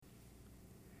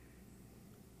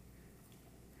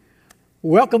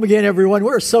Welcome again, everyone.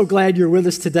 We're so glad you're with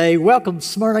us today. Welcome,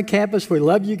 Smyrna campus. We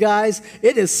love you guys.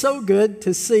 It is so good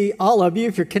to see all of you.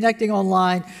 If you're connecting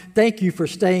online, thank you for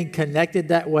staying connected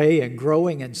that way and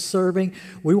growing and serving.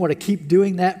 We want to keep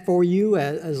doing that for you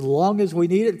as long as we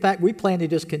need it. In fact, we plan to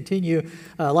just continue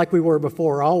like we were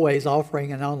before, always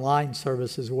offering an online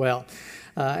service as well.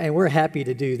 And we're happy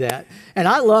to do that. And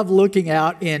I love looking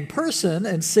out in person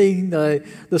and seeing the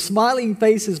smiling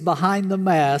faces behind the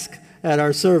mask at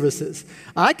our services.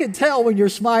 I can tell when you're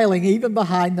smiling even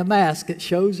behind the mask. It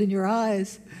shows in your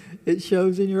eyes. It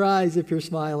shows in your eyes if you're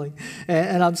smiling.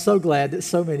 And I'm so glad that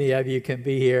so many of you can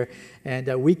be here. And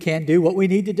we can do what we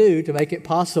need to do to make it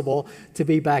possible to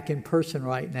be back in person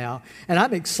right now. And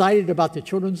I'm excited about the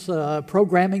children's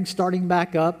programming starting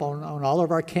back up on all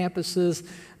of our campuses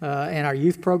and our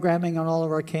youth programming on all of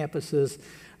our campuses.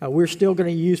 We're still going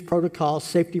to use protocols,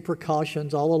 safety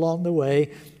precautions all along the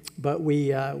way. But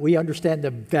we understand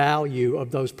the value of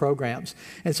those programs.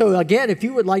 And so, again, if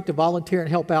you would like to volunteer and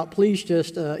help out, please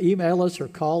just email us or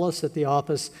call us at the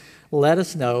office. Let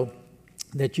us know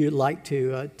that you'd like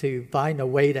to find a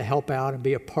way to help out and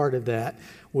be a part of that.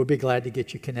 We'll be glad to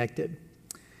get you connected.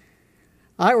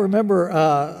 I remember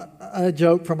a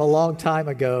joke from a long time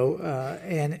ago,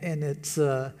 and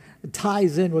it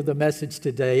ties in with the message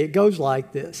today. It goes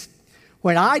like this.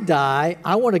 When I die,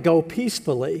 I want to go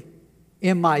peacefully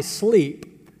in my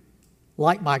sleep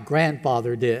like my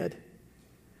grandfather did,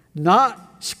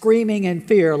 not screaming in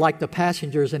fear like the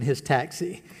passengers in his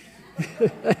taxi.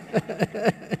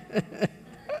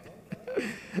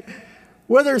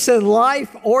 Whether it's in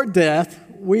life or death,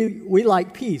 we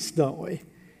like peace, don't we?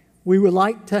 We would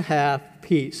like to have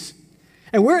peace.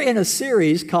 And we're in a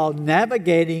series called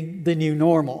Navigating the New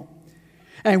Normal.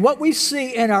 And what we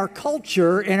see in our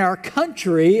culture, in our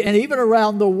country, and even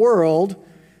around the world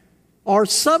are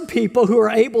some people who are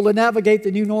able to navigate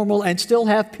the new normal and still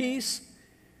have peace,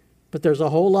 but there's a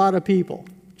whole lot of people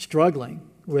struggling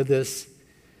with this,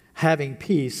 having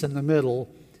peace in the middle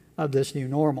of this new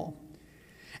normal.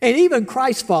 And even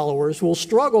Christ followers will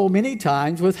struggle many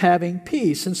times with having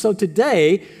peace. And so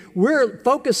today, we're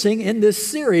focusing in this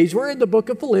series. We're in the book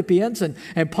of Philippians,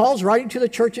 and Paul's writing to the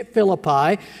church at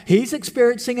Philippi. He's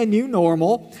experiencing a new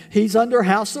normal. He's under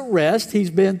house arrest.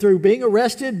 He's been through being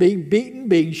arrested, being beaten,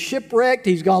 being shipwrecked.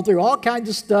 He's gone through all kinds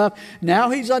of stuff. Now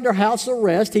he's under house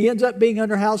arrest. He ends up being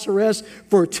under house arrest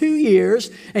for 2 years,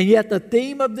 and yet the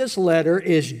theme of this letter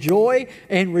is joy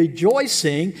and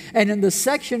rejoicing. And in the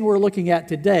section we're looking at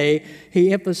today,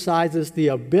 he emphasizes the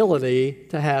ability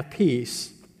to have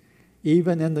peace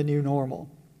even in the new normal.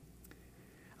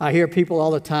 I hear people all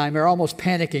the time, they're almost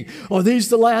panicking. Oh, these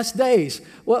are the last days.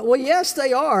 Well, yes,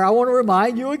 they are. I want to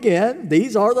remind you again,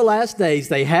 these are the last days.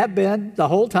 They have been the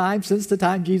whole time since the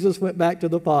time Jesus went back to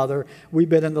the Father. We've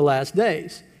been in the last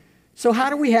days. So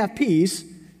how do we have peace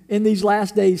in these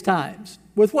last days times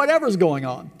with whatever's going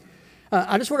on?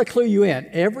 I just want to clue you in.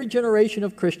 Every generation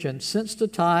of Christians since the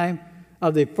time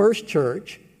of the first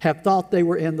church have thought they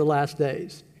were in the last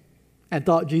days and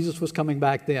thought Jesus was coming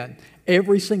back then.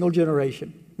 Every single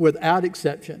generation, without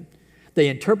exception. They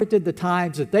interpreted the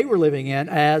times that they were living in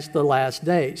as the last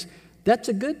days. That's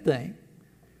a good thing.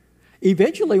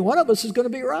 Eventually, one of us is going to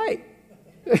be right.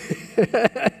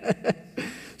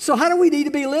 So how do we need to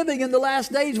be living in the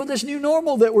last days with this new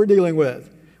normal that we're dealing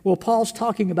with? Well, Paul's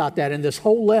talking about that in this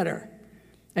whole letter.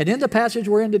 And in the passage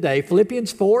we're in today,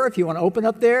 Philippians 4, if you want to open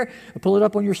up there, pull it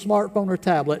up on your smartphone or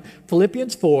tablet,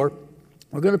 Philippians 4,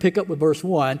 we're going to pick up with verse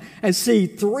 1 and see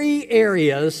 3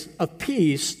 areas of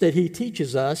peace that he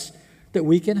teaches us that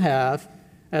we can have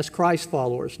as Christ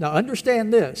followers. Now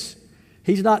understand this.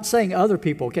 He's not saying other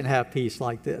people can have peace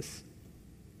like this.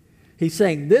 He's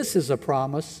saying this is a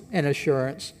promise and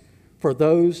assurance for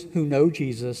those who know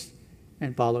Jesus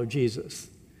and follow Jesus,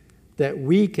 that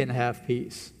we can have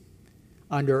peace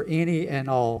under any and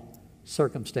all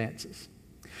circumstances.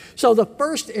 So the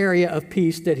first area of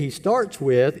peace that he starts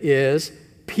with is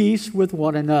peace with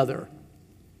one another.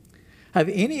 Have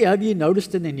any of you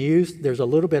noticed in the news there's a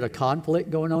little bit of conflict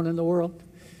going on in the world?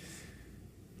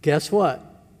 Guess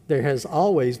what? There has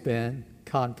always been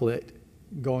conflict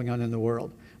going on in the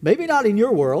world. Maybe not in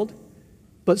your world,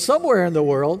 but somewhere in the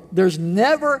world, there's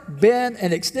never been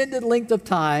an extended length of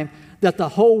time that the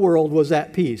whole world was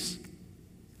at peace,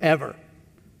 ever,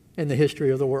 in the history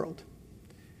of the world.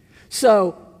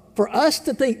 So, for us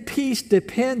to think peace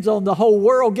depends on the whole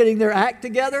world getting their act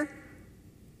together,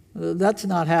 that's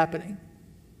not happening.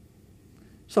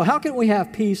 So how can we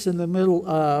have peace in the middle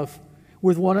of,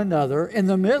 with one another, in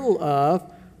the middle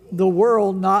of the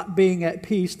world not being at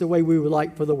peace the way we would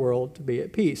like for the world to be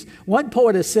at peace. One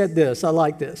poet has said this, I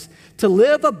like this: to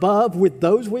live above with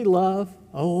those we love,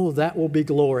 oh, that will be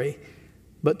glory.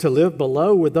 But to live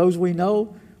below with those we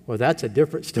know, well, that's a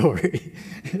different story.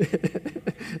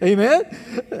 Amen?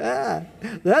 Yeah,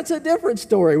 that's a different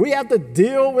story. We have to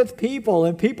deal with people,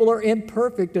 and people are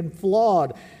imperfect and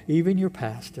flawed. Even your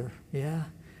pastor. Yeah,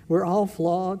 we're all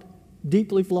flawed,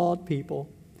 deeply flawed people.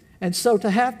 And so to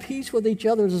have peace with each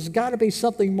other has got to be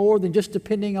something more than just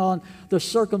depending on the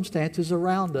circumstances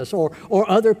around us or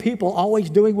other people always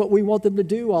doing what we want them to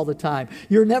do all the time.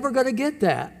 You're never going to get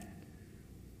that.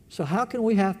 So how can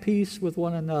we have peace with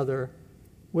one another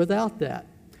without that?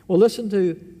 Well, listen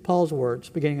to Paul's words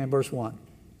beginning in verse 1.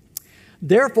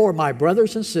 Therefore, my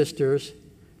brothers and sisters,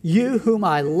 you whom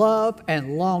I love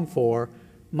and long for,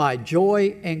 my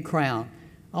joy and crown.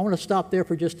 I want to stop there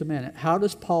for just a minute. How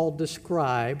does Paul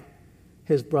describe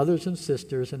his brothers and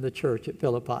sisters in the church at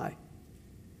Philippi?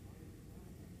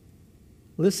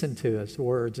 Listen to his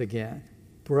words again.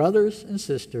 Brothers and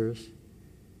sisters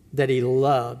that he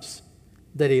loves,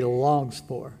 that he longs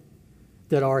for,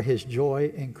 that are his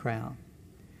joy and crown.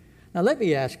 Now let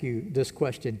me ask you this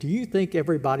question. Do you think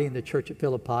everybody in the church at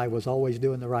Philippi was always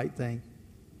doing the right thing?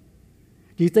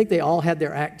 Do you think they all had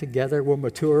their act together, were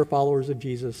mature followers of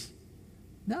Jesus?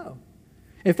 No.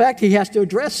 In fact, he has to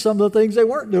address some of the things they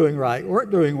weren't doing right,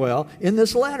 weren't doing well in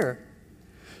this letter.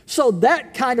 So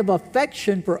that kind of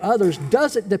affection for others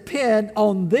doesn't depend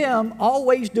on them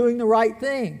always doing the right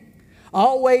thing,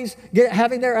 always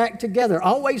having their act together,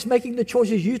 always making the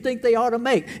choices you think they ought to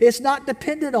make. It's not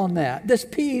dependent on that. This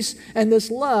peace and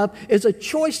this love is a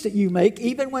choice that you make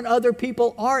even when other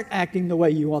people aren't acting the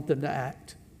way you want them to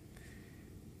act.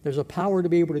 There's a power to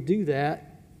be able to do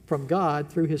that from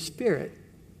God through His Spirit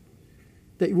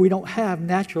that we don't have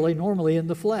naturally, normally in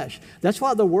the flesh. That's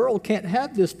why the world can't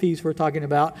have this peace we're talking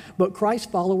about, but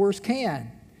Christ followers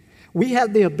can. We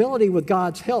have the ability with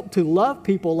God's help to love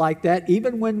people like that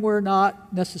even when we're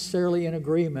not necessarily in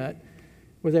agreement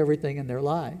with everything in their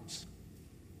lives.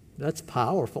 That's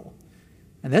powerful.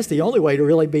 And that's the only way to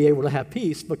really be able to have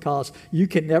peace, because you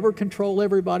can never control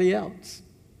everybody else.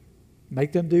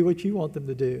 Make them do what you want them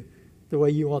to do, the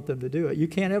way you want them to do it. You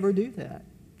can't ever do that.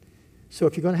 So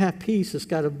if you're going to have peace, it's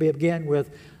got to begin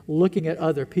with looking at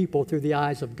other people through the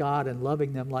eyes of God and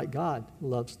loving them like God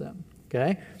loves them.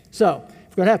 Okay? So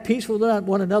if we're going to have peace with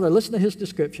one another, listen to his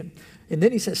description. And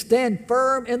then he says, stand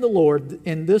firm in the Lord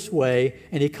in this way,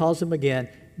 and he calls them again,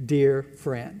 dear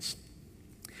friends.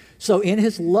 So in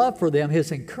his love for them,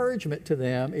 his encouragement to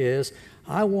them is,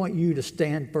 I want you to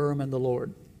stand firm in the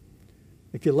Lord.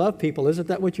 If you love people, isn't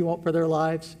that what you want for their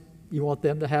lives? You want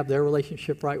them to have their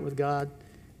relationship right with God,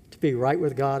 to be right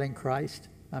with God in Christ.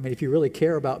 I mean, if you really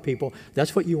care about people,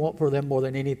 that's what you want for them more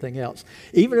than anything else.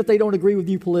 Even if they don't agree with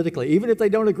you politically, even if they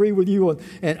don't agree with you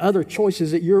and other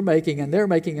choices that you're making and they're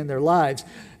making in their lives,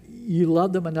 you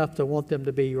love them enough to want them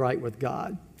to be right with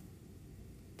God,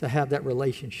 to have that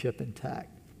relationship intact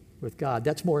with God.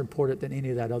 That's more important than any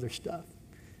of that other stuff.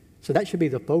 So that should be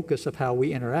the focus of how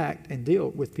we interact and deal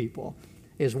with people,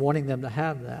 is wanting them to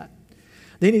have that.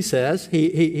 Then he says,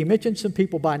 he mentioned some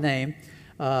people by name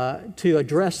to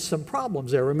address some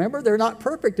problems there. Remember, they're not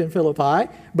perfect in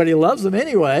Philippi, but he loves them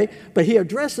anyway. But he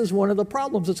addresses one of the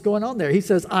problems that's going on there. He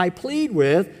says, I plead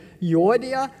with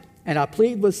Euodia and I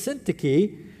plead with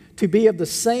Syntyche to be of the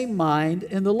same mind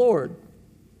in the Lord.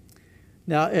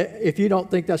 Now, if you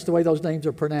don't think that's the way those names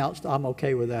are pronounced, I'm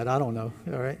okay with that. I don't know,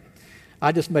 all right?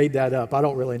 I just made that up. I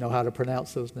don't really know how to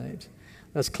pronounce those names.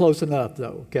 That's close enough,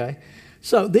 though, okay?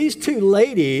 So these two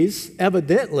ladies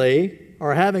evidently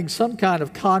are having some kind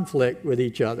of conflict with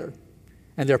each other.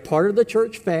 And they're part of the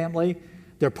church family.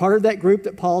 They're part of that group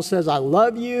that Paul says, I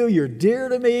love you, you're dear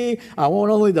to me, I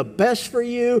want only the best for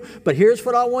you, but here's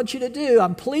what I want you to do.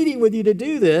 I'm pleading with you to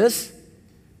do this.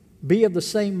 Be of the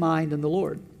same mind in the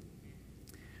Lord.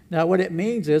 Now, what it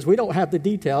means is we don't have the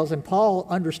details, and Paul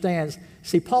understands.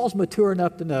 See, Paul's mature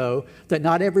enough to know that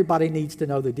not everybody needs to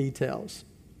know the details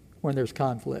when there's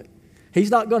conflict.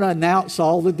 He's not going to announce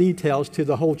all the details to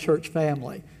the whole church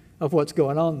family of what's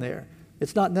going on there.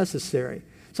 It's not necessary.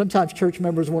 Sometimes church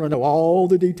members want to know all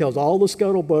the details, all the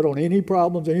scuttlebutt on any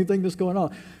problems, anything that's going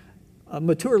on.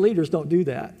 Mature leaders don't do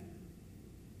that.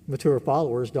 Mature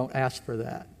followers don't ask for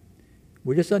that.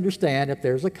 We just understand if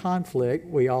there's a conflict,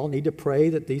 we all need to pray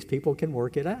that these people can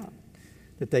work it out,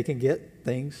 that they can get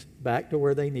things back to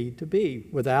where they need to be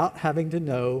without having to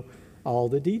know all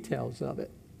the details of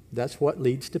it. That's what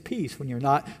leads to peace, when you're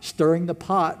not stirring the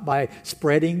pot by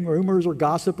spreading rumors or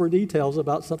gossip or details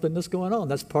about something that's going on.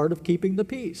 That's part of keeping the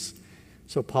peace.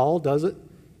 So Paul does it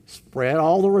spread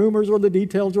all the rumors or the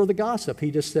details or the gossip. He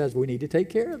just says, we need to take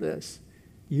care of this.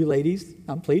 You ladies,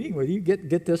 I'm pleading with you,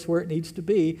 get this where it needs to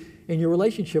be in your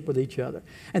relationship with each other.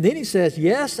 And then he says,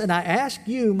 yes, and I ask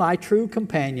you, my true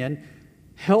companion,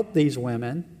 help these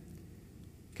women.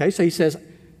 Okay, so he says,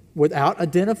 without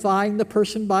identifying the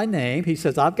person by name, he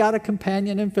says, I've got a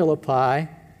companion in Philippi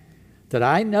that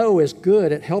I know is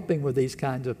good at helping with these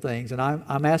kinds of things. And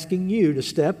I'm asking you to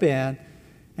step in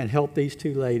and help these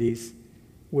two ladies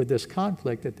with this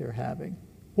conflict that they're having.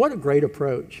 What a great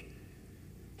approach.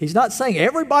 He's not saying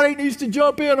everybody needs to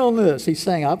jump in on this. He's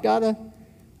saying, I've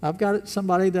got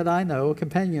somebody that I know, a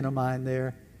companion of mine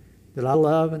there, that I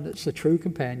love and that's a true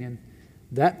companion.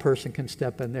 That person can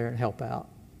step in there and help out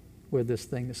with this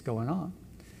thing that's going on.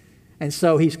 And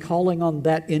so he's calling on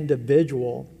that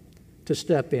individual to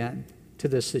step in to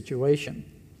this situation.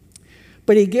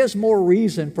 But he gives more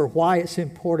reason for why it's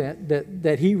important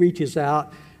that he reaches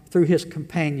out through his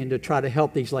companion to try to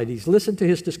help these ladies. Listen to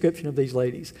his description of these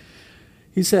ladies.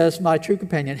 He says, my true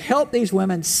companion, help these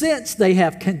women since they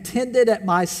have contended at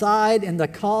my side in the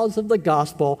cause of the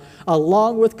gospel,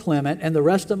 along with Clement and the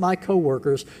rest of my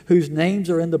co-workers whose names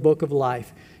are in the book of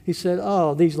life. He said,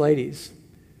 oh, these ladies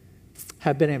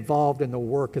have been involved in the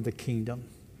work of the kingdom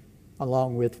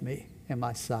along with me and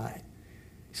my side.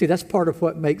 See, that's part of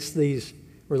what makes these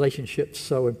relationships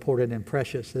so important and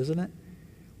precious, isn't it?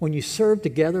 When you serve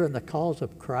together in the cause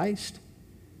of Christ,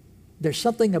 there's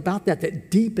something about that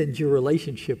deepens your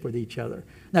relationship with each other.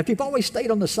 Now, if you've always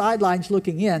stayed on the sidelines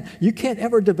looking in, you can't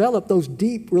ever develop those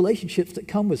deep relationships that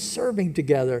come with serving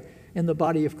together in the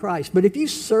body of Christ. But if you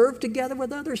serve together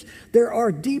with others, there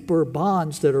are deeper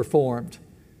bonds that are formed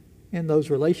in those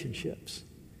relationships.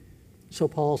 So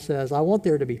Paul says, I want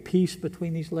there to be peace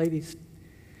between these ladies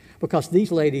because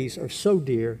these ladies are so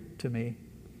dear to me.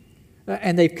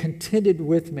 And they've contended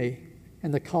with me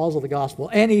in the cause of the gospel.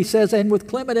 And he says, and with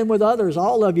Clement and with others,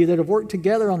 all of you that have worked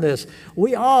together on this,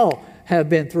 we all have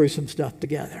been through some stuff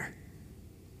together.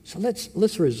 So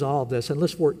let's resolve this and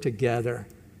let's work together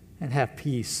and have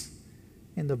peace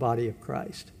in the body of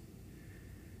Christ.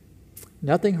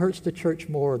 Nothing hurts the church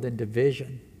more than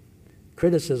division,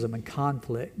 criticism, and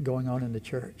conflict going on in the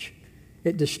church.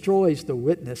 It destroys the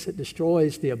witness. It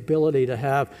destroys the ability to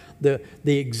have the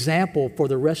example for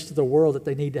the rest of the world that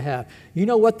they need to have. You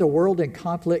know what the world in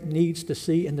conflict needs to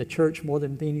see in the church more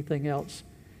than anything else?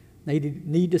 They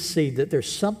need to see that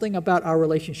there's something about our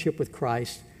relationship with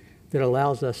Christ that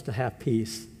allows us to have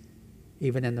peace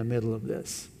even in the middle of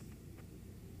this.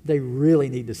 They really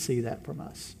need to see that from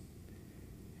us.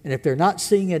 And if they're not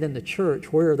seeing it in the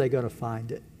church, where are they going to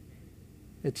find it?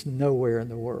 It's nowhere in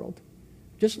the world.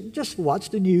 Just watch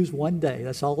the news one day.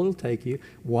 That's all it'll take you.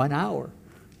 1 hour.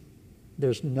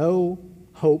 There's no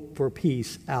hope for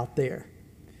peace out there.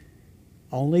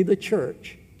 Only the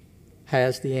church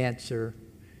has the answer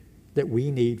that we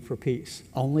need for peace.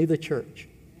 Only the church.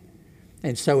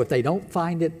 And so if they don't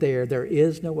find it there, there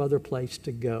is no other place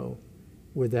to go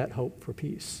with that hope for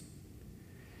peace.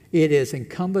 It is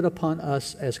incumbent upon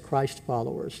us as Christ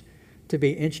followers to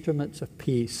be instruments of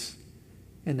peace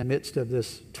in the midst of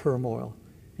this turmoil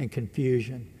and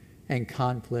confusion and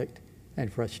conflict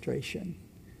and frustration.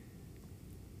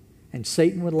 And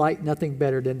Satan would like nothing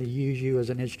better than to use you as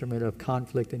an instrument of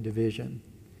conflict and division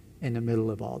in the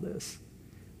middle of all this,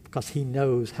 because he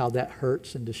knows how that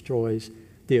hurts and destroys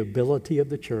the ability of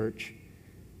the church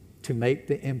to make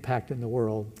the impact in the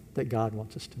world that God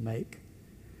wants us to make.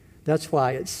 That's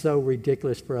why it's so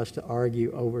ridiculous for us to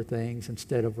argue over things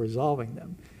instead of resolving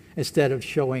them, instead of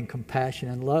showing compassion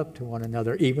and love to one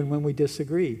another, even when we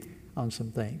disagree on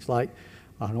some things. Like,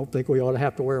 I don't think we ought to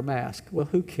have to wear a mask. Well,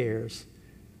 who cares?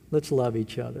 Let's love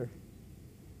each other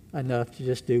enough to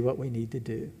just do what we need to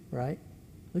do, right?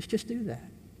 Let's just do that.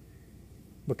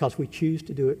 Because we choose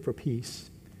to do it for peace,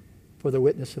 for the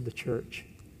witness of the church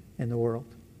in the world.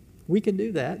 We can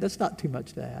do that. That's not too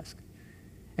much to ask.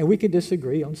 And we can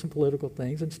disagree on some political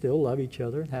things and still love each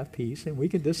other and have peace. And we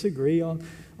can disagree on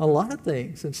a lot of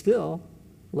things and still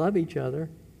love each other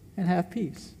and have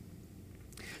peace.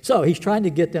 So he's trying to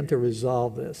get them to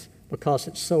resolve this because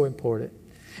it's so important.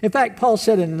 In fact, Paul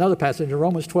said in another passage in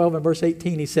Romans 12 and verse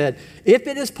 18, he said, if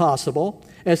it is possible,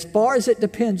 as far as it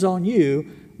depends on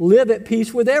you, live at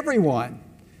peace with everyone.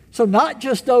 So not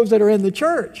just those that are in the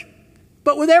church,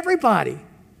 but with everybody.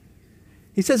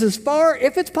 He says,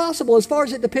 if it's possible, as far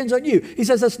as it depends on you. He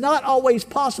says it's not always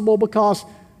possible because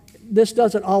this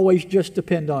doesn't always just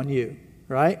depend on you,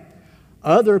 right?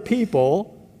 Other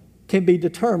people can be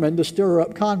determined to stir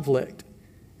up conflict,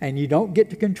 and you don't get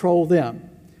to control them,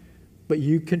 but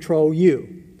you control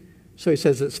you. So he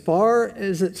says, as far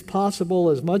as it's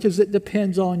possible, as much as it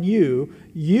depends on you,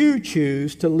 you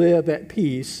choose to live at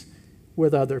peace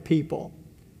with other people.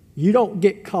 You don't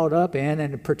get caught up in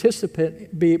and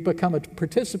become a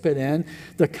participant in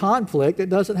the conflict.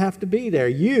 It doesn't have to be there.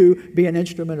 You be an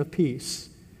instrument of peace.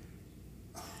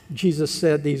 Jesus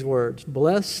said these words,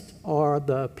 blessed are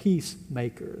the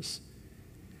peacemakers.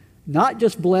 Not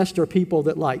just blessed are people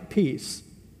that like peace.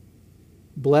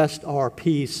 Blessed are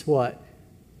peace what?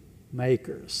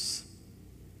 Makers.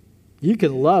 You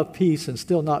can love peace and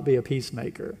still not be a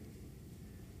peacemaker.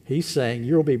 He's saying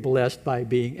you'll be blessed by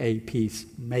being a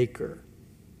peacemaker.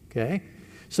 Okay?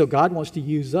 So God wants to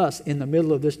use us in the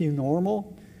middle of this new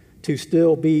normal to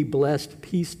still be blessed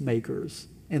peacemakers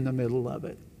in the middle of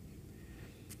it.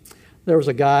 There was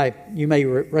a guy, you may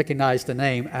recognize the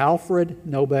name, Alfred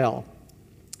Nobel.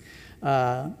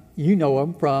 You know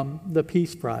him from the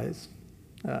Peace Prize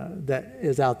that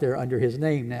is out there under his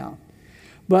name now.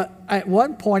 But at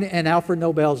one point in Alfred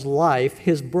Nobel's life,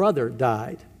 his brother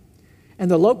died.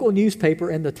 And the local newspaper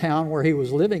in the town where he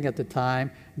was living at the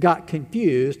time got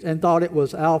confused and thought it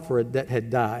was Alfred that had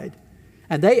died.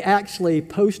 And they actually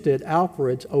posted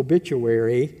Alfred's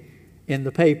obituary in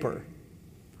the paper.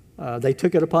 They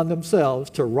took it upon themselves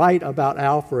to write about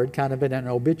Alfred kind of in an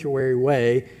obituary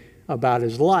way about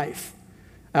his life.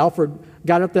 Alfred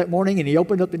got up that morning and he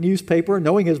opened up the newspaper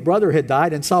knowing his brother had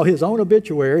died and saw his own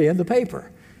obituary in the paper.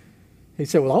 He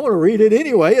said, well, I want to read it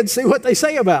anyway and see what they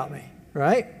say about me,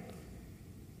 right?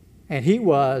 And he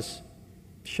was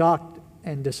shocked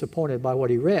and disappointed by what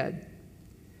he read.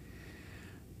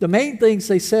 The main things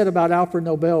they said about Alfred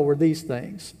Nobel were these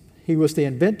things. He was the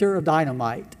inventor of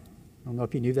dynamite. I don't know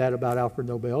if you knew that about Alfred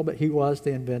Nobel, but he was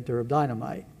the inventor of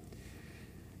dynamite.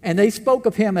 And they spoke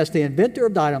of him as the inventor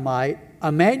of dynamite,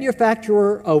 a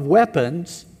manufacturer of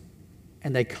weapons,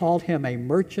 and they called him a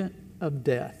merchant of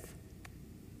death.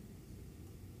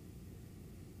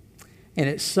 And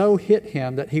it so hit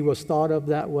him that he was thought of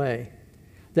that way,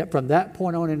 that from that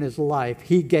point on in his life,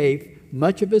 he gave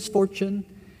much of his fortune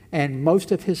and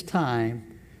most of his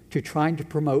time to trying to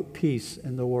promote peace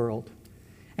in the world.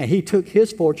 And he took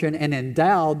his fortune and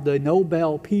endowed the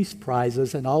Nobel Peace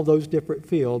Prizes in all those different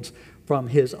fields from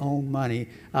his own money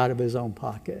out of his own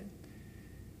pocket.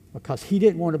 Because he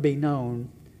didn't want to be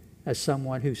known as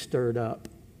someone who stirred up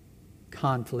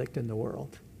conflict in the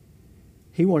world.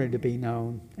 He wanted to be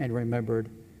known and remembered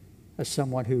as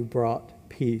someone who brought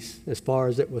peace as far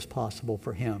as it was possible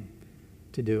for him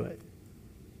to do it.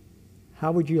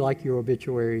 How would you like your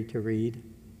obituary to read?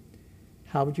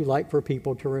 How would you like for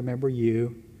people to remember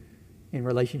you in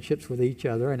relationships with each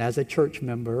other and as a church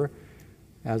member,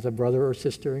 as a brother or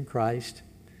sister in Christ?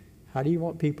 How do you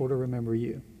want people to remember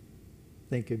you?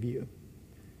 Think of you.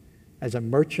 As a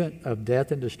merchant of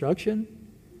death and destruction,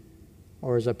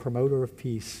 or as a promoter of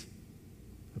peace,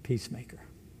 a peacemaker?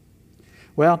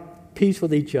 Well, peace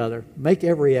with each other. Make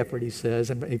every effort, he says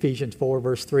in Ephesians 4,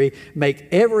 verse 3. Make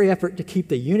every effort to keep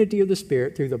the unity of the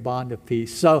Spirit through the bond of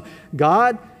peace. So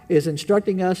God is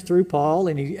instructing us through Paul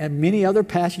and many other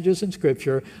passages in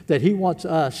Scripture that he wants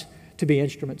us to be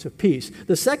instruments of peace.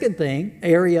 The second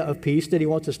area of peace that he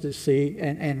wants us to see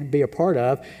and be a part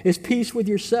of is peace with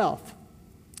yourself.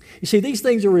 You see, these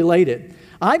things are related.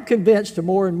 I'm convinced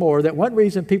more and more that one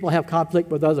reason people have conflict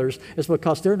with others is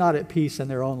because they're not at peace in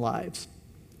their own lives.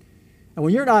 And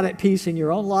when you're not at peace in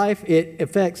your own life, it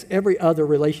affects every other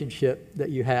relationship that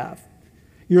you have.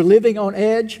 You're living on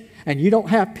edge and you don't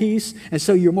have peace, and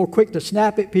so you're more quick to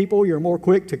snap at people, you're more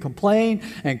quick to complain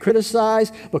and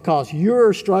criticize because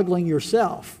you're struggling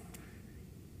yourself.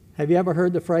 Have you ever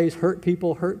heard the phrase, hurt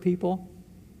people hurt people?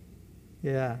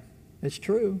 Yeah, it's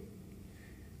true.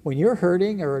 When you're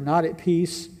hurting or not at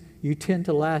peace, you tend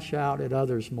to lash out at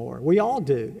others more. We all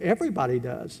do. Everybody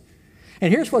does.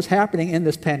 And here's what's happening in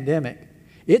this pandemic.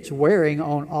 It's wearing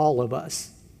on all of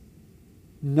us.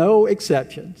 No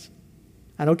exceptions.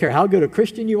 I don't care how good a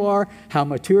Christian you are, how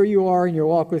mature you are in your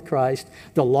walk with Christ,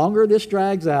 the longer this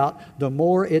drags out, the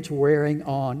more it's wearing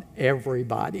on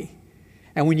everybody.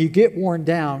 And when you get worn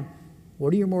down,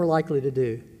 what are you more likely to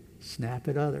do? Snap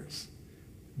at others.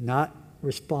 Not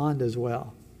respond as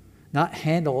well. Not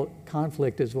handle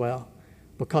conflict as well,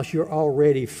 because you're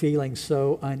already feeling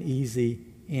so uneasy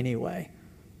anyway.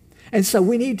 And so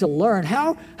we need to learn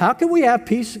how can we have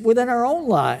peace within our own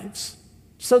lives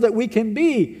so that we can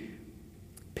be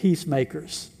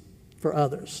peacemakers for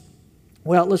others.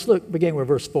 Well, let's begin with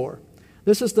verse 4.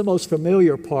 This is the most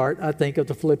familiar part, I think, of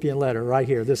the Philippian letter right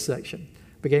here, this section,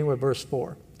 beginning with verse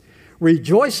 4.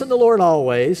 Rejoice in the Lord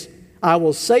always. I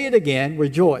will say it again,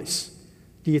 rejoice.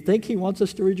 Do you think he wants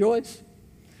us to rejoice?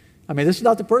 I mean, this is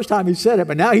not the first time he said it,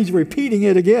 but now he's repeating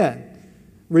it again.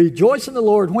 Rejoice in the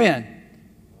Lord when?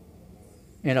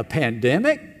 In a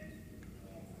pandemic?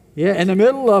 Yeah, in the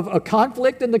middle of a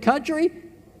conflict in the country?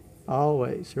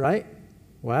 Always, right?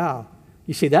 Wow.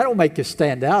 You see, that'll make us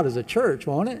stand out as a church,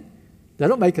 won't it?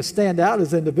 That'll make us stand out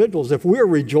as individuals if we're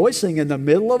rejoicing in the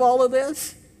middle of all of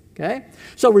this. Okay?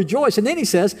 So rejoice. And then he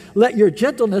says, let your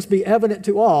gentleness be evident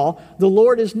to all. The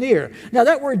Lord is near. Now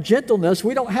that word gentleness,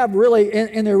 we don't have really,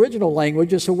 in the original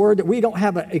language, it's a word that we don't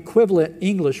have an equivalent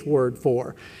English word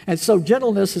for. And so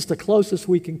gentleness is the closest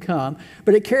we can come.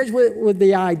 But it carries with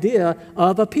the idea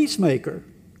of a peacemaker.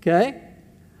 Okay?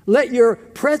 Let your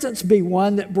presence be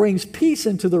one that brings peace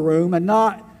into the room and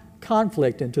not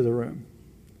conflict into the room.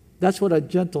 That's what a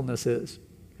gentleness is.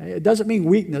 Okay? It doesn't mean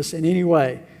weakness in any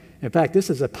way. In fact, this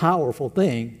is a powerful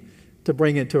thing to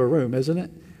bring into a room, isn't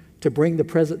it? To bring the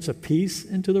presence of peace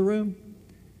into the room.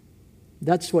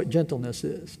 That's what gentleness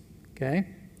is, okay?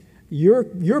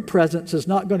 Your presence is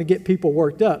not going to get people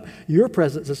worked up. Your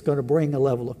presence is going to bring a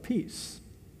level of peace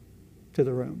to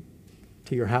the room,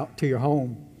 to your house, to your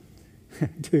home,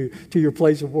 to your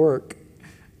place of work,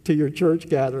 to your church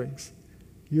gatherings.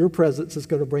 Your presence is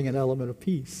going to bring an element of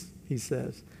peace, he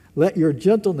says. Let your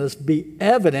gentleness be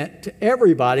evident to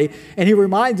everybody. And he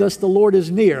reminds us the Lord is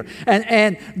near.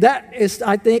 And that is,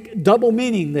 I think, double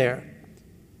meaning there.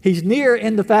 He's near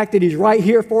in the fact that he's right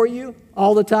here for you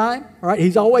all the time. All right?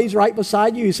 He's always right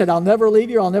beside you. He said, I'll never leave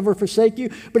you. I'll never forsake you.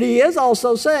 But he is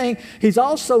also saying he's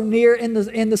also near in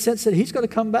the sense that he's going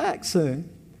to come back soon.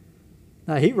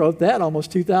 Now, he wrote that almost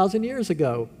 2,000 years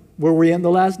ago. Were we in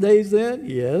the last days then?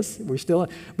 Yes, we're still in.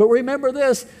 But remember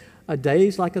this. A day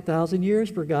is like 1,000 years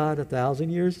for God. 1,000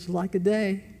 years is like a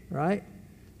day, right?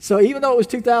 So even though it was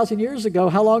 2,000 years ago,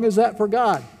 how long is that for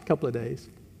God? A couple of days.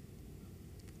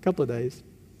 A couple of days.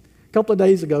 A couple of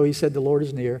days ago, he said the Lord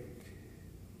is near.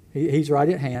 He's right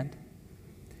at hand.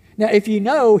 Now, if you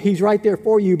know he's right there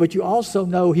for you, but you also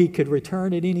know he could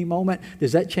return at any moment,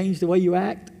 does that change the way you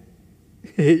act?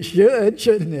 It should,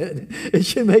 shouldn't it? It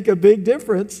should make a big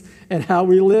difference in how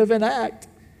we live and act.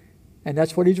 And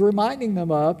that's what he's reminding them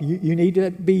of. You need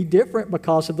to be different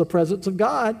because of the presence of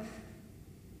God.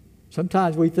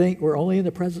 Sometimes we think we're only in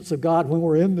the presence of God when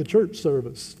we're in the church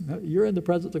service. No, you're in the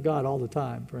presence of God all the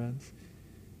time, friends.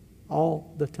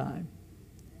 All the time.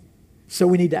 So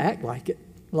we need to act like it.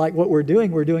 Like what we're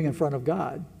doing in front of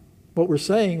God. What we're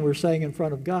saying in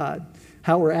front of God.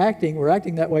 How we're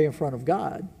acting that way in front of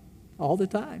God. All the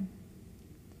time.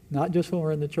 Not just when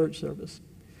we're in the church service.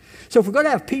 So if we're going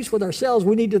to have peace with ourselves,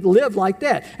 we need to live like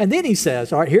that. And then he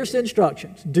says, all right, here's the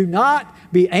instructions. Do not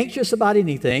be anxious about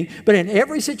anything, but in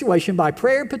every situation, by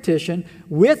prayer and petition,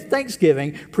 with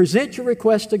thanksgiving, present your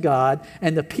request to God,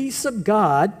 and the peace of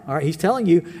God, all right, he's telling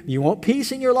you, you want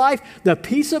peace in your life? The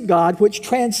peace of God, which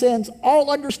transcends all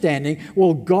understanding,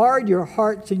 will guard your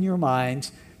hearts and your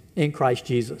minds in Christ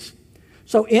Jesus.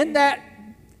 So in that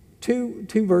two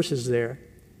verses there,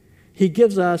 he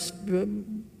gives us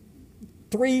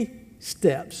 3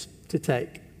 steps to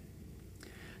take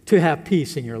to have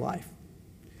peace in your life.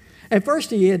 And first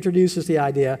he introduces the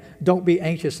idea, don't be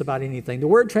anxious about anything. The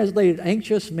word translated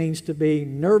anxious means to be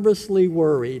nervously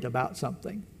worried about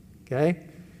something. Okay?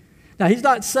 Now he's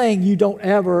not saying you don't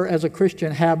ever, as a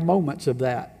Christian, have moments of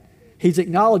that. He's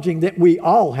acknowledging that we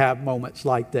all have moments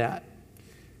like that.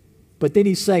 But then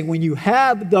he's saying when you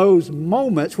have those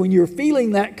moments, when you're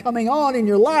feeling that coming on in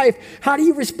your life, how do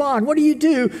you respond? What do you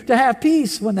do to have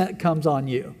peace when that comes on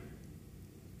you?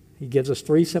 He gives us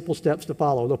 3 simple steps to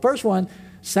follow. The first one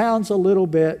sounds a little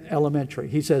bit elementary.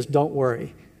 He says, don't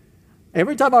worry.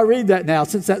 Every time I read that now,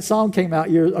 since that song came out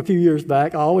a few years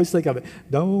back, I always think of it.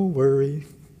 Don't worry,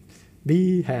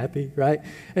 be happy, right?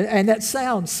 And that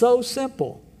sounds so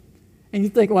simple. And you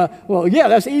think, well, yeah,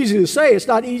 that's easy to say. It's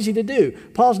not easy to do.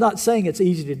 Paul's not saying it's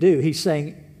easy to do. He's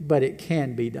saying, but it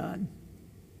can be done.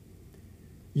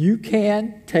 You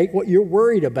can take what you're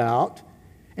worried about,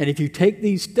 and if you take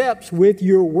these steps with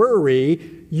your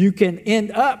worry, you can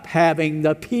end up having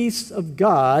the peace of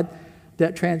God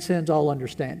that transcends all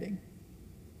understanding.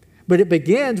 But it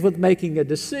begins with making a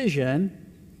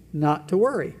decision not to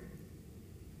worry.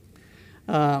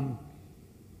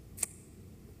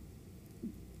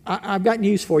 I've got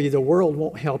news for you. The world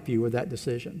won't help you with that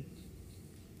decision.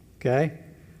 Okay?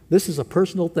 This is a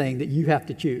personal thing that you have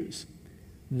to choose.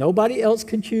 Nobody else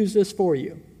can choose this for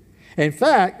you. In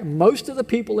fact, most of the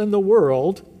people in the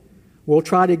world will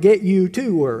try to get you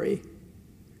to worry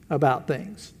about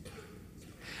things.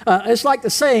 It's like the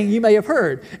saying you may have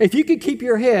heard. If you could keep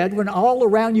your head when all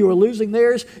around you are losing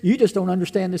theirs, you just don't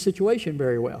understand the situation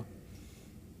very well.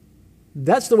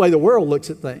 That's the way the world looks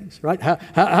at things, right?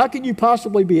 How can you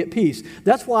possibly be at peace?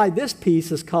 That's why this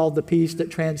peace is called the peace that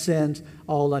transcends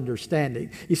all understanding.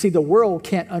 You see, the world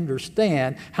can't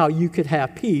understand how you could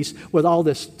have peace with all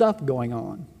this stuff going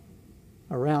on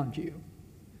around you.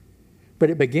 But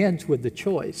it begins with the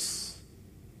choice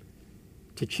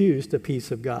to choose the peace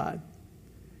of God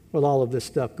with all of this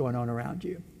stuff going on around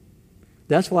you.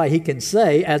 That's why he can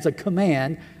say as a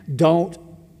command, don't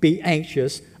be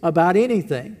anxious about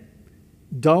anything.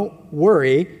 Don't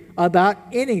worry about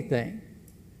anything.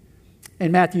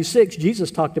 In Matthew 6, Jesus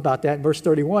talked about that in verse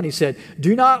 31. He said,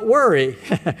 do not worry,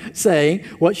 saying,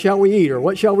 what shall we eat, or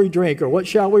what shall we drink, or what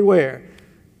shall we wear?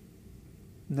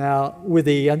 Now, with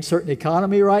the uncertain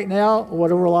economy right now,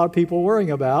 what are a lot of people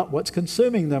worrying about? What's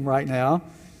consuming them right now?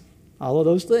 All of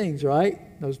those things, right?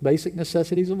 Those basic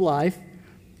necessities of life.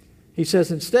 He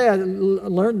says, instead,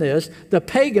 learn this, the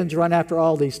pagans run after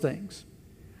all these things.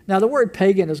 Now, the word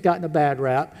pagan has gotten a bad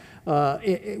rap.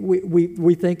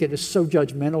 We think it is so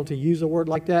judgmental to use a word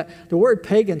like that. The word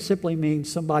pagan simply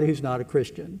means somebody who's not a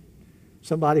Christian,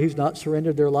 somebody who's not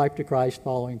surrendered their life to Christ,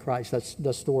 following Christ.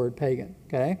 That's the word pagan,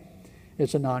 okay?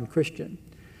 It's a non-Christian.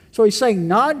 So he's saying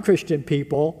non-Christian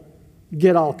people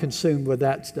get all consumed with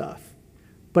that stuff.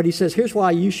 But he says, here's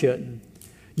why you shouldn't.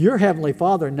 Your Heavenly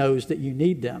Father knows that you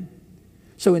need them.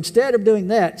 So instead of doing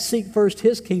that, seek first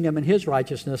His kingdom and His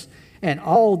righteousness, and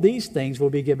all these things will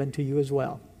be given to you as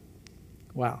well.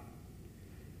 Wow.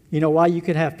 You know why you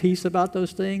can have peace about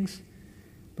those things?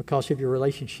 Because of your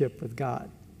relationship with God.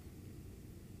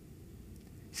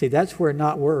 See, that's where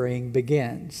not worrying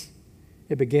begins.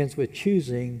 It begins with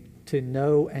choosing to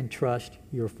know and trust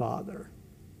your Father.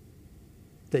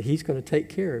 That He's going to take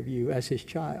care of you as His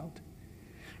child.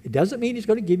 It doesn't mean He's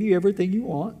going to give you everything you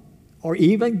want, or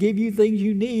even give you things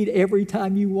you need every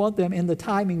time you want them in the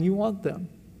timing you want them.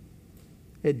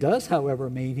 It does, however,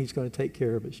 mean He's going to take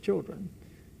care of His children.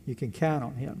 You can count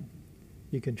on Him.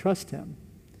 You can trust Him.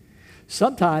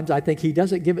 Sometimes I think He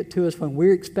doesn't give it to us when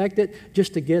we expect it,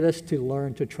 just to get us to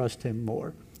learn to trust Him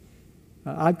more.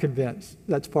 I'm convinced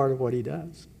that's part of what He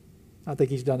does. I think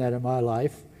He's done that in my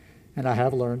life, and I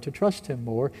have learned to trust Him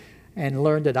more and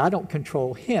learned that I don't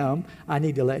control Him. I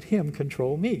need to let Him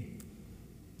control me.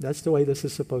 That's the way this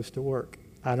is supposed to work.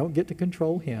 I don't get to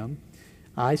control Him.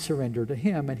 I surrender to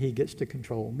Him, and He gets to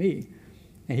control me.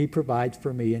 And He provides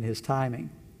for me in His timing.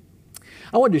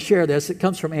 I wanted to share this. It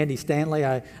comes from Andy Stanley.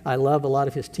 I love a lot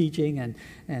of his teaching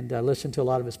and listen to a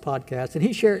lot of his podcasts. And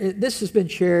he shared, this has been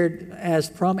shared as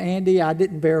from Andy. I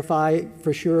didn't verify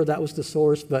for sure that was the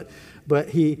source, but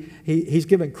he's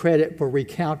given credit for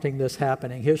recounting this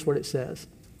happening. Here's what it says.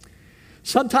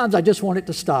 Sometimes I just want it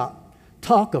to stop.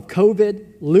 Talk of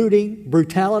COVID, looting,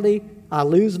 brutality, I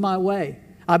lose my way.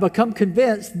 I become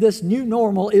convinced this new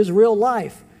normal is real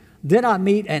life. Then I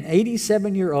meet an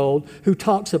 87-year-old who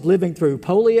talks of living through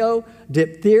polio,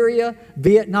 diphtheria,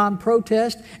 Vietnam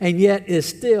protest, and yet is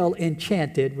still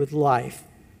enchanted with life.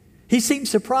 He seemed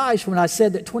surprised when I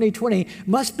said that 2020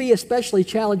 must be especially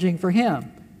challenging for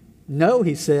him. No,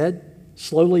 he said,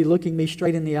 slowly looking me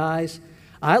straight in the eyes.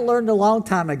 I learned a long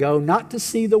time ago not to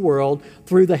see the world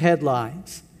through the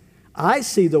headlines. I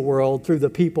see the world through the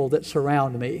people that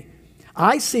surround me.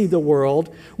 I see the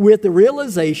world with the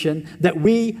realization that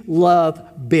we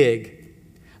love big.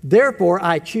 Therefore,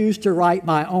 I choose to write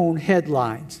my own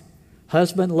headlines.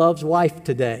 Husband loves wife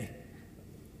today.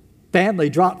 Family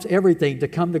drops everything to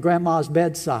come to grandma's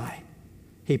bedside.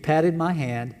 He patted my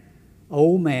hand.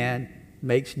 Old man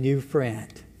makes new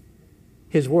friend.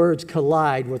 His words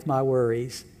collide with my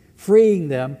worries, freeing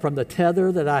them from the tether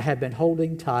that I had been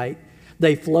holding tight.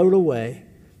 They float away.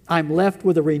 I'm left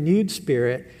with a renewed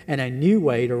spirit and a new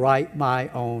way to write my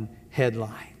own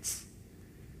headlines.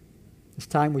 It's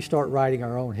time we start writing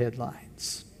our own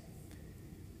headlines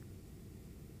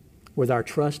with our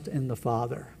trust in the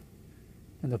Father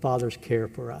and the Father's care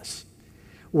for us.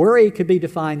 Worry could be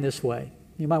defined this way.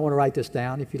 You might want to write this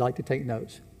down if you'd like to take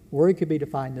notes. Worry could be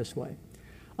defined this way.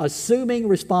 Assuming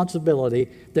responsibility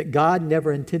that God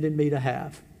never intended me to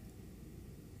have.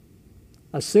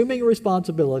 Assuming a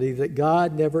responsibility that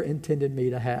God never intended me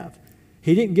to have.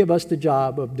 He didn't give us the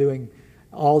job of doing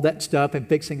all that stuff and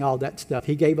fixing all that stuff.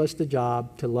 He gave us the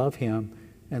job to love Him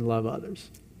and love others.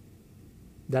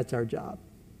 That's our job.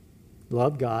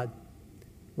 Love God,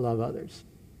 love others.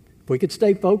 If we could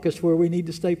stay focused where we need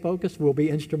to stay focused, we'll be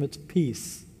instruments of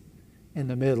peace in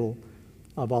the middle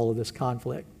of all of this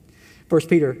conflict. 1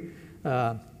 Peter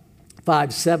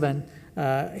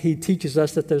 5:7, he teaches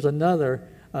us that there's another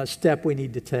step we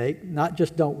need to take. Not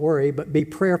just don't worry, but be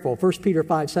prayerful. 1 Peter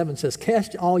 5:7 says,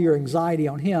 cast all your anxiety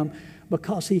on Him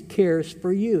because He cares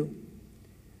for you.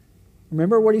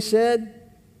 Remember what he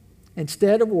said?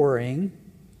 Instead of worrying,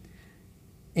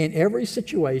 in every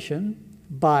situation,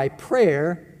 by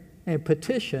prayer and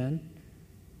petition,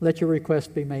 let your requests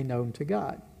be made known to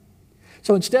God.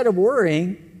 So instead of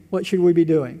worrying, what should we be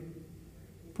doing?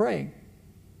 Praying.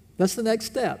 That's the next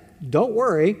step. Don't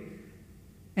worry.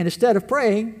 And instead of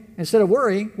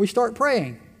worrying, we start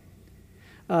praying.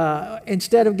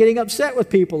 Instead of getting upset with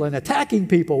people and attacking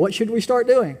people, what should we start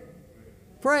doing?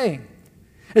 Praying.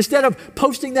 Instead of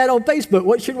posting that on Facebook,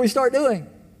 what should we start doing?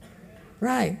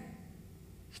 Right.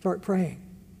 Start praying.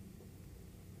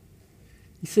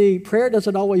 You see, prayer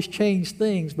doesn't always change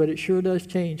things, but it sure does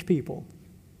change people,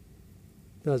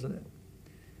 doesn't it?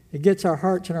 It gets our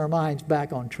hearts and our minds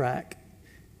back on track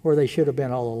where they should have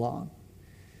been all along.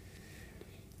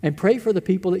 And pray for the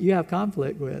people that you have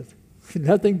conflict with.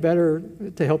 Nothing better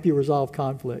to help you resolve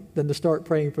conflict than to start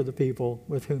praying for the people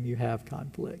with whom you have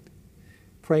conflict.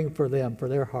 Praying for them, for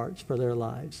their hearts, for their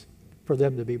lives, for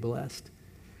them to be blessed.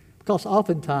 Because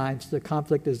oftentimes the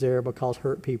conflict is there because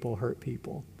hurt people hurt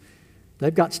people.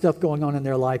 They've got stuff going on in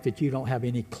their life that you don't have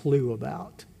any clue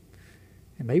about.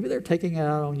 And maybe they're taking it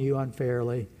out on you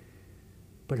unfairly.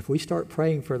 But if we start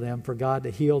praying for them, for God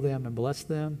to heal them and bless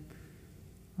them,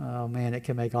 oh man, it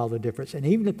can make all the difference. And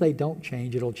even if they don't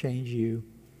change, it'll change you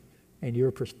and your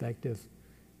perspective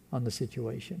on the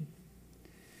situation.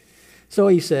 So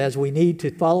he says we need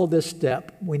to follow this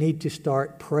step. We need to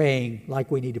start praying like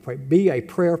we need to pray. Be a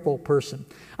prayerful person.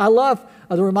 I love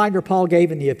the reminder Paul gave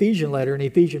in the Ephesian letter in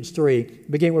Ephesians 3,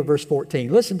 beginning with verse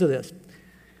 14. Listen to this.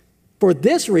 For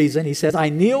this reason, he says, I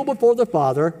kneel before the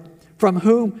Father, from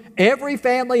whom every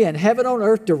family in heaven on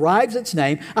earth derives its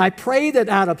name. I pray that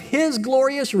out of his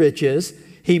glorious riches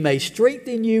he may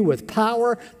strengthen you with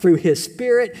power through his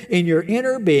Spirit in your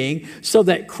inner being, so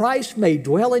that Christ may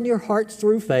dwell in your hearts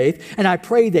through faith. And I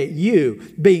pray that you,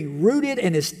 being rooted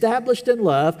and established in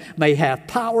love, may have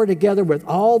power together with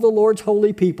all the Lord's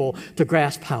holy people to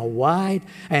grasp how wide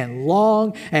and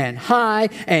long and high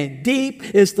and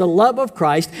deep is the love of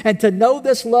Christ, and to know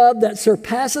this love that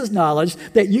surpasses knowledge,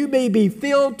 that you may be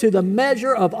filled to the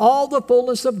measure of all the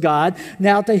fullness of God.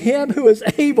 Now to him who is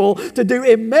able to do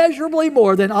immeasurably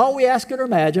more than all we ask or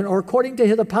imagine, or according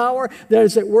to the power that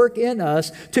is at work in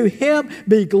us, to him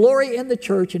be glory in the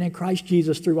church and in Christ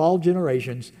Jesus through all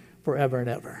generations, forever and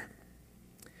ever.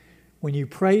 When you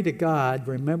pray to God,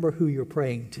 remember who you're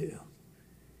praying to.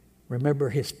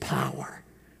 Remember his power.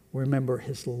 Remember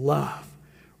his love.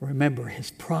 Remember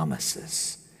his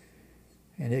promises.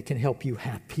 And it can help you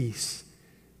have peace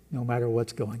no matter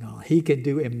what's going on. He can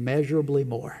do immeasurably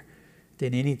more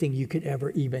than anything you could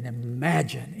ever even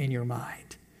imagine in your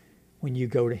mind when you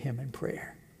go to him in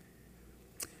prayer.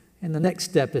 And the next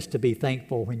step is to be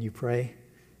thankful when you pray.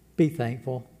 Be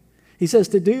thankful. He says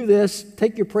to do this,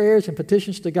 take your prayers and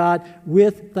petitions to God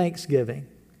with thanksgiving.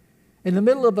 In the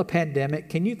middle of a pandemic,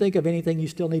 can you think of anything you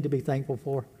still need to be thankful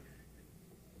for?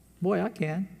 Boy, I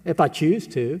can, if I choose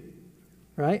to,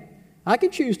 right? I can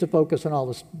choose to focus on all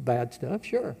this bad stuff,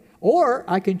 sure. Or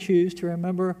I can choose to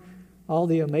remember all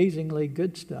the amazingly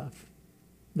good stuff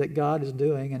that God is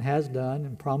doing and has done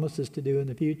and promises to do in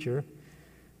the future.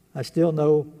 I still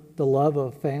know the love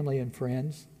of family and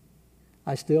friends.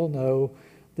 I still know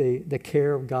the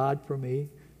care of God for me.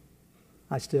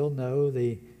 I still know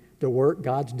the work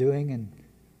God's doing in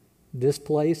this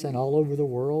place and all over the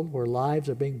world, where lives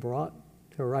are being brought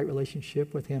to a right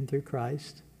relationship with him through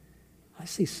Christ. I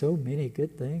see so many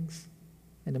good things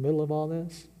in the middle of all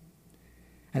this.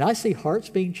 And I see hearts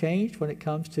being changed when it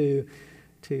comes to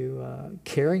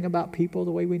caring about people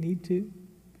the way we need to.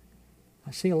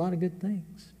 I see a lot of good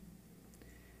things.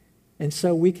 And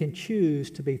so we can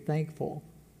choose to be thankful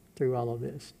through all of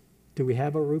this. Do we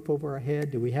have a roof over our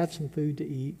head? Do we have some food to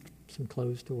eat, some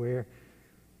clothes to wear?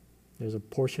 There's a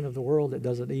portion of the world that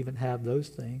doesn't even have those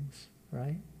things,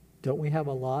 right? Don't we have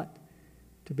a lot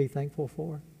to be thankful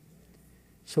for?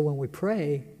 So when we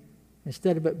pray,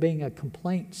 instead of it being a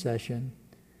complaint session,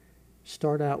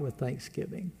 start out with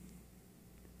thanksgiving,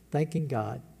 thanking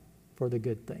God for the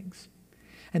good things.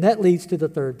 And that leads to the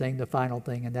third thing, the final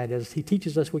thing, and that is he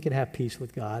teaches us we can have peace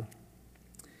with God.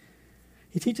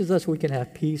 He teaches us we can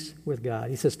have peace with God.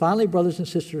 He says, finally, brothers and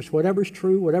sisters, whatever's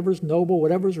true, whatever's noble,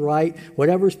 whatever's right,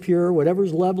 whatever's pure,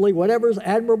 whatever's lovely, whatever's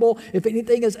admirable, if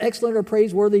anything is excellent or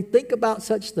praiseworthy, think about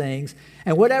such things.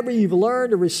 And whatever you've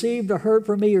learned or received or heard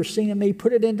from me or seen in me,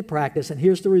 put it into practice. And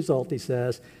here's the result, he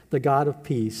says, the God of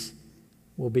peace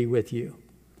will be with you.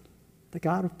 The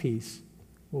God of peace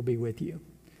will be with you.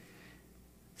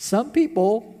 Some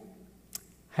people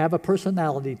have a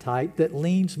personality type that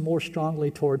leans more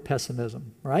strongly toward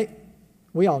pessimism, right?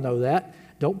 We all know that.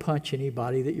 Don't punch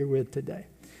anybody that you're with today.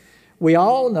 we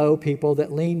all know people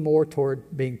that lean more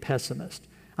toward being pessimist.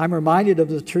 I'm reminded of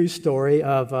the true story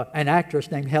of an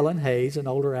actress named Helen Hayes, an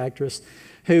older actress,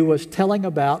 who was telling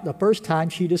about the first time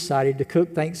she decided to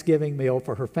cook Thanksgiving meal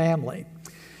for her family.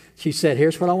 She said,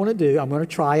 here's what I want to do. I'm going to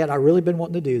try it. I've really been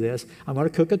wanting to do this. I'm going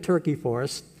to cook a turkey for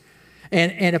us.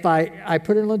 And if I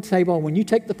put it on the table, and when you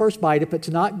take the first bite, if it's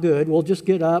not good, we'll just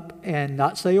get up and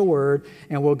not say a word,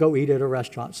 and we'll go eat at a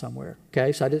restaurant somewhere.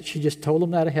 Okay? So she just told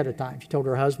them that ahead of time. She told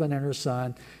her husband and her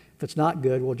son, if it's not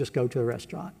good, we'll just go to a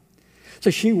restaurant. So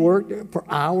she worked for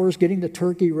hours getting the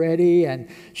turkey ready, and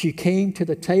she came to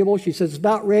the table. She says, it's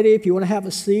about ready if you want to have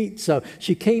a seat. So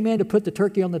she came in to put the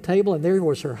turkey on the table, and there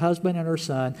was her husband and her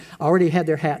son already had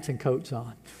their hats and coats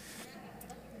on.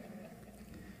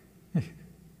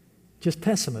 Just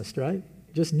pessimist, right?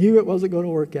 Just knew it wasn't going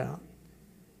to work out.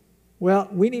 Well,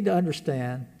 we need to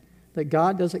understand that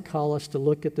God doesn't call us to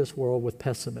look at this world with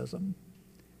pessimism.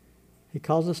 He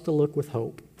calls us to look with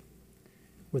hope,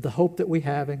 with the hope that we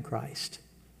have in Christ.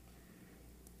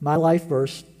 My life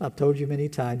verse, I've told you many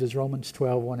times, is Romans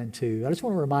 12, 1 and 2. I just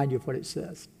want to remind you of what it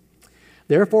says.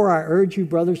 Therefore, I urge you,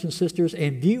 brothers and sisters,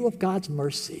 in view of God's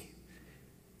mercy.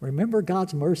 Remember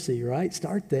God's mercy, right?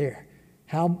 Start there.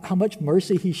 How much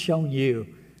mercy He's shown you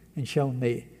and shown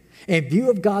me. In view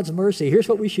of God's mercy, here's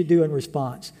what we should do in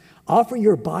response. Offer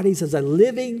your bodies as a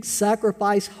living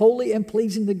sacrifice, holy and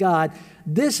pleasing to God.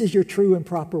 This is your true and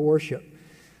proper worship.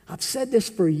 I've said this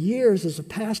for years as a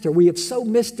pastor. We have so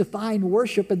misdefined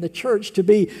worship in the church to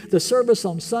be the service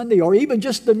on Sunday or even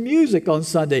just the music on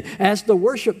Sunday as the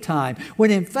worship time,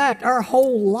 when in fact our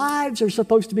whole lives are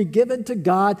supposed to be given to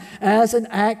God as an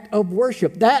act of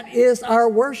worship. That is our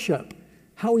worship,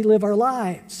 how we live our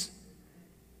lives.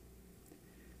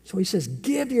 So he says,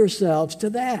 give yourselves to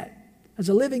that as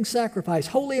a living sacrifice,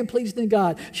 holy and pleasing to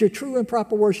God. It's your true and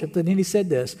proper worship. And then he said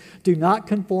this, do not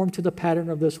conform to the pattern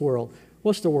of this world.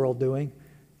 What's the world doing?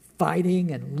 Fighting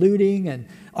and looting and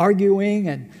arguing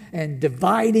and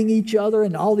dividing each other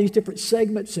in all these different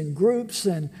segments and groups.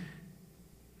 And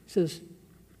he says,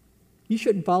 you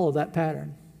shouldn't follow that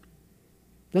pattern.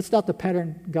 That's not the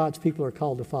pattern God's people are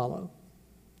called to follow.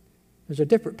 There's a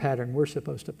different pattern we're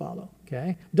supposed to follow,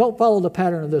 okay? Don't follow the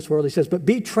pattern of this world, he says, but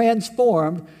be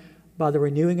transformed by the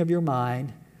renewing of your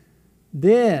mind.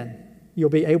 Then you'll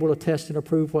be able to test and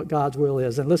approve what God's will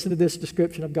is. And listen to this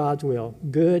description of God's will.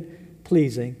 Good,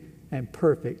 pleasing, and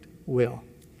perfect will.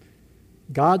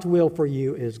 God's will for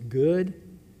you is good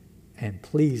and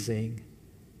pleasing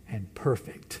and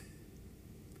perfect.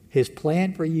 His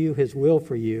plan for you, His will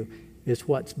for you is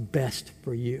what's best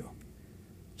for you.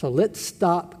 So let's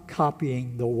stop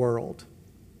copying the world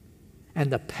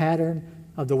and the pattern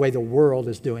of the way the world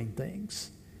is doing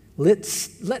things.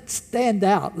 Let's stand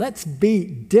out. Let's be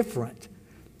different.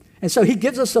 And so he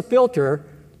gives us a filter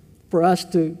for us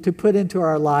to put into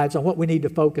our lives on what we need to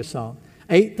focus on.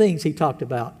 8 things he talked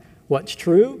about. What's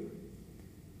true?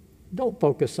 Don't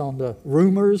focus on the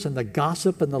rumors and the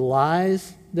gossip and the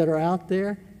lies that are out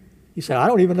there. You say, I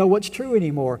don't even know what's true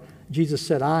anymore. Jesus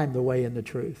said, I'm the way and the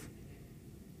truth.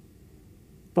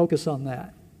 Focus on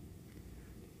that.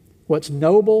 What's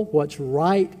noble, what's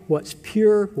right, what's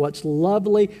pure, what's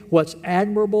lovely, what's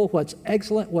admirable, what's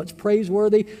excellent, what's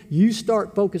praiseworthy. You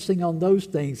start focusing on those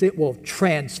things. It will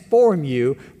transform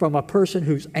you from a person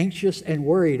who's anxious and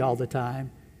worried all the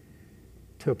time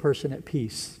to a person at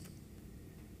peace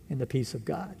in the peace of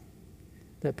God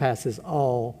that passes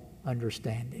all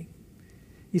understanding.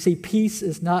 You see, peace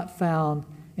is not found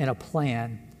in a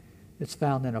plan. It's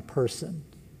found in a person.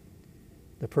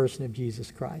 The person of Jesus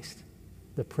Christ,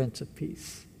 the Prince of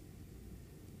Peace.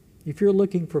 If you're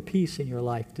looking for peace in your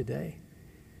life today,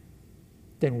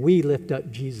 then we lift up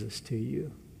Jesus to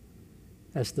you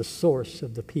as the source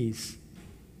of the peace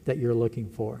that you're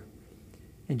looking for.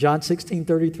 In John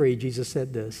 16:33, Jesus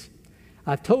said this,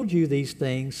 I've told you these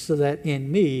things so that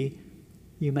in me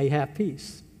you may have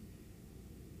peace.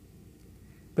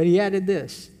 But he added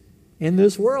this, in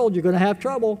this world you're going to have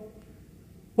trouble.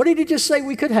 What did he just say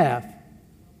we could have?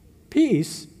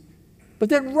 Peace. But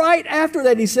then right after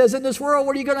that he says, in this world,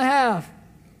 what are you going to have?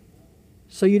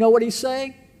 So you know what he's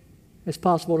saying? It's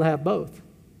possible to have both.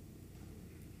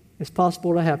 It's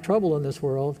possible to have trouble in this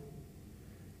world,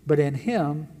 but in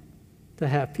him to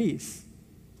have peace,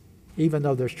 even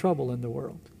though there's trouble in the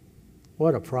world.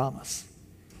 What a promise.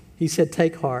 He said,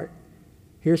 take heart.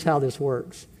 Here's how this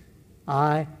works.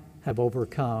 I have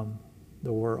overcome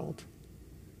the world.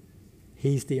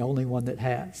 He's the only one that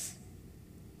has.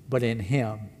 But in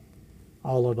him,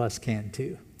 all of us can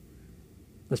too.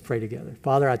 Let's pray together.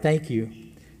 Father, I thank you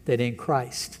that in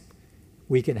Christ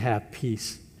we can have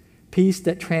peace. Peace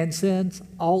that transcends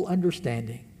all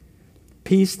understanding.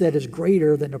 Peace that is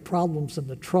greater than the problems and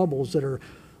the troubles that are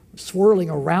swirling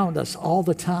around us all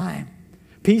the time.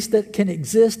 Peace that can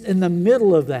exist in the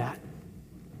middle of that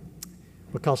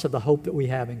because of the hope that we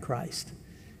have in Christ.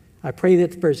 I pray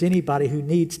that if there's anybody who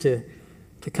needs to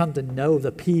come to know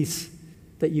the peace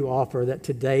that you offer, that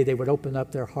today they would open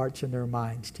up their hearts and their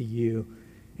minds to you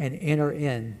and enter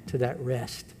into that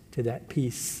rest, to that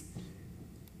peace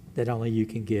that only you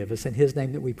can give. It's in His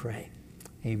name that we pray.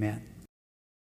 Amen.